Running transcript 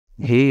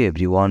Hey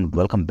everyone,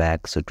 welcome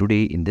back. So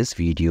today in this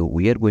video,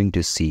 we are going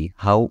to see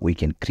how we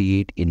can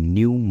create a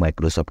new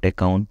Microsoft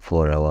account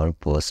for our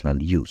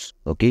personal use.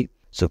 Okay.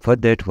 So for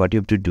that, what you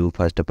have to do,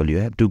 first of all, you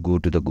have to go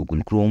to the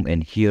Google Chrome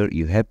and here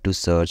you have to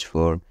search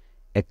for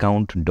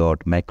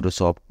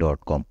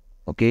account.microsoft.com.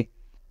 Okay.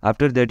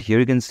 After that, here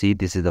you can see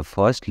this is the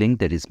first link,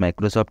 that is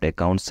Microsoft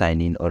account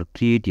sign in or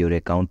create your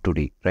account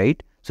today,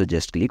 right? So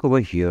just click over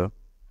here.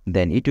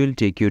 Then it will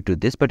take you to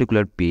this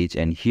particular page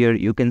and here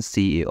you can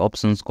see a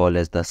options called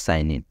as the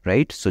sign in,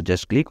 right? So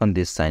just click on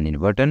this sign in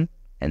button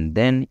and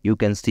then you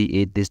can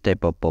see this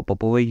type of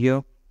pop-up over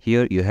here.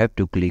 Here you have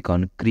to click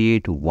on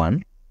create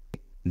one.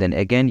 Then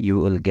again you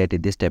will get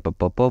this type of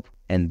pop-up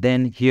and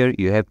then here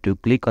you have to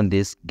click on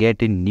this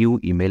get a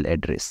new email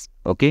address.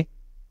 Okay.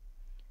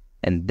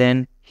 And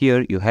then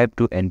here you have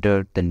to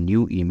enter the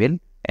new email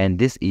and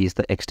this is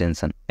the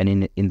extension.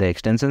 And in the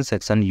extension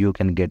section you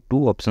can get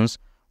two options.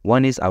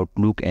 One is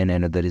Outlook and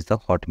another is the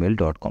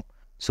hotmail.com.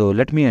 So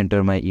let me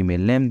enter my email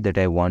name that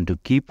I want to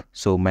keep.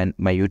 So my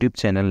YouTube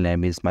channel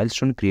name is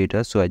Milestone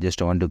Creator. So I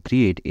just want to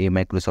create a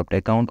Microsoft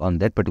account on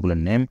that particular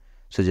name.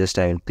 So just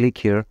I will click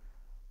here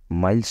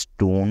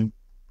Milestone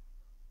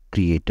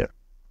Creator.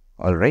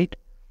 Alright.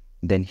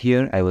 Then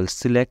here I will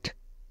select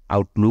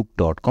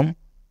Outlook.com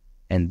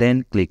and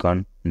then click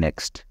on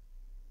next.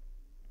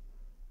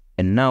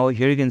 And now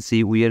here you can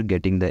see we are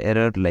getting the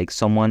error like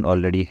someone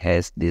already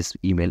has this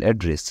email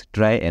address.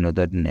 Try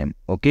another name.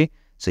 Okay.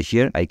 So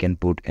here I can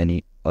put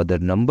any other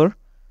number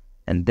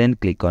and then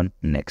click on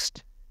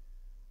next.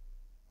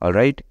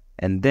 Alright.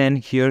 And then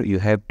here you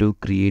have to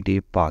create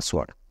a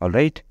password.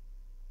 Alright.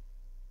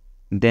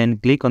 Then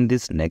click on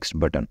this next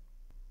button.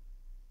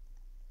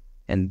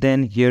 And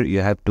then here you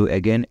have to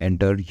again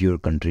enter your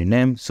country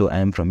name. So I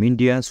am from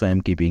India. So I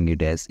am keeping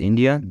it as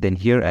India. Then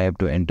here I have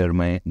to enter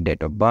my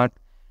date of birth.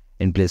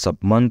 In place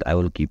of month, I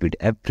will keep it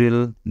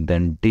April,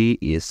 then day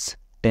is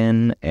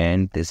 10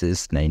 and this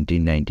is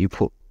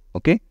 1994.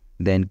 Okay.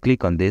 Then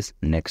click on this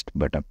next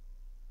button.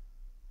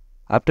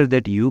 After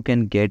that, you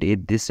can get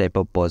this type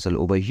of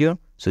puzzle over here.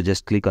 So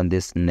just click on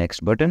this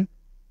next button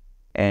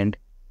and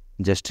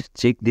just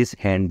check this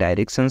hand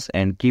directions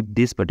and keep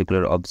this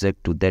particular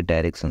object to that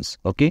directions.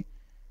 Okay.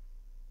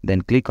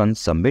 Then click on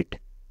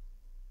submit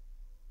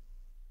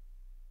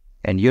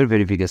and your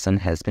verification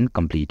has been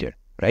completed,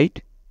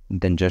 right?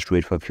 Then just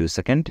wait for a few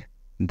seconds,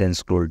 then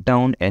scroll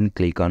down and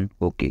click on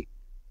OK.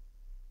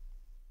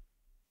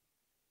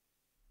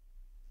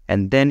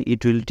 And then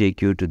it will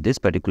take you to this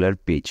particular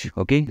page.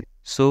 Okay.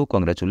 So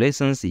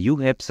congratulations, you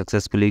have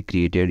successfully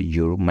created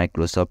your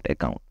Microsoft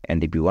account.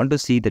 And if you want to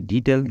see the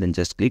detail, then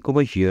just click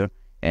over here.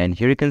 And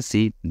here you can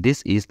see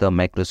this is the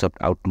Microsoft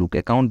Outlook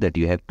account that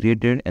you have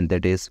created, and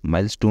that is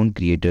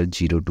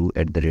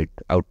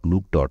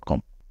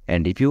milestonecreator02@outlook.com.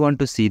 And if you want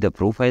to see the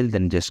profile,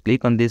 then just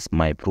click on this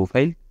My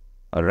Profile.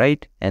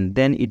 Alright, and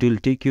then it will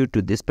take you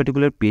to this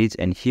particular page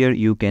and here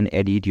you can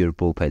edit your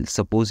profile.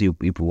 Suppose if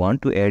you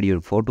want to add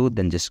your photo,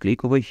 then just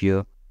click over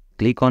here,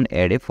 click on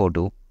add a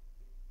photo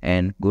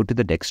and go to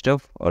the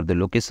desktop or the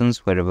locations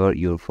wherever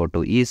your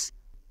photo is.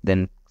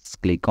 Then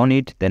click on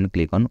it, then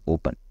click on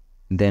open.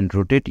 Then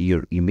rotate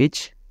your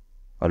image.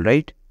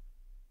 Alright,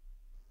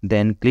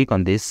 then click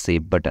on this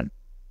save button.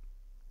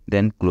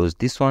 Then close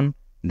this one.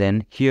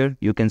 Then here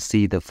you can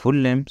see the full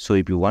name. So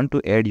if you want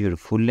to add your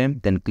full name,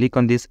 then click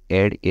on this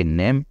add a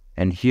name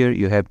and here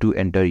you have to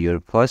enter your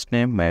first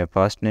name. My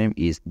first name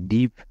is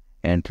Deep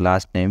and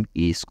last name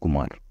is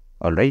Kumar.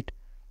 Alright.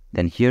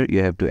 Then here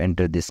you have to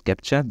enter this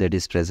captcha that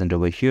is present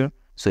over here.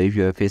 So if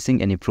you are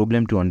facing any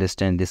problem to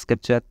understand this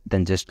captcha,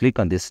 then just click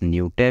on this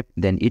new tab.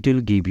 Then it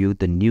will give you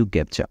the new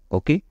captcha.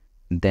 Okay.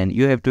 Then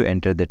you have to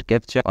enter that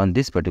captcha on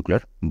this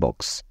particular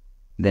box.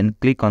 Then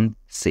click on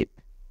save.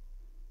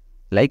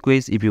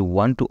 Likewise, if you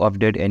want to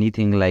update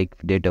anything like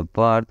date of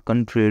birth,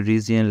 country,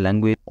 region,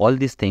 language, all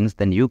these things,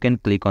 then you can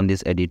click on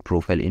this edit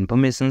profile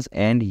informations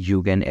and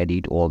you can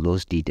edit all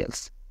those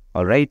details.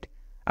 Alright.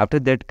 After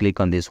that,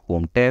 click on this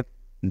home tab,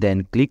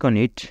 then click on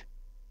it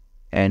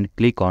and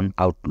click on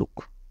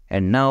Outlook.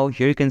 And now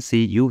here you can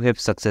see you have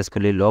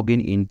successfully logged in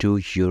into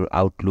your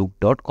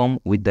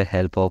Outlook.com with the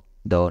help of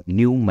the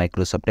new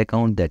Microsoft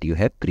account that you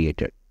have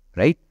created,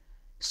 right?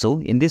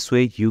 So in this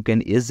way, you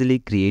can easily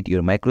create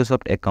your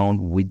Microsoft account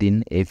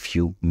within a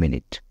few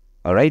minutes.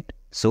 Alright.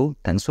 So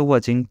thanks for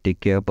watching. Take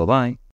care. Bye-bye.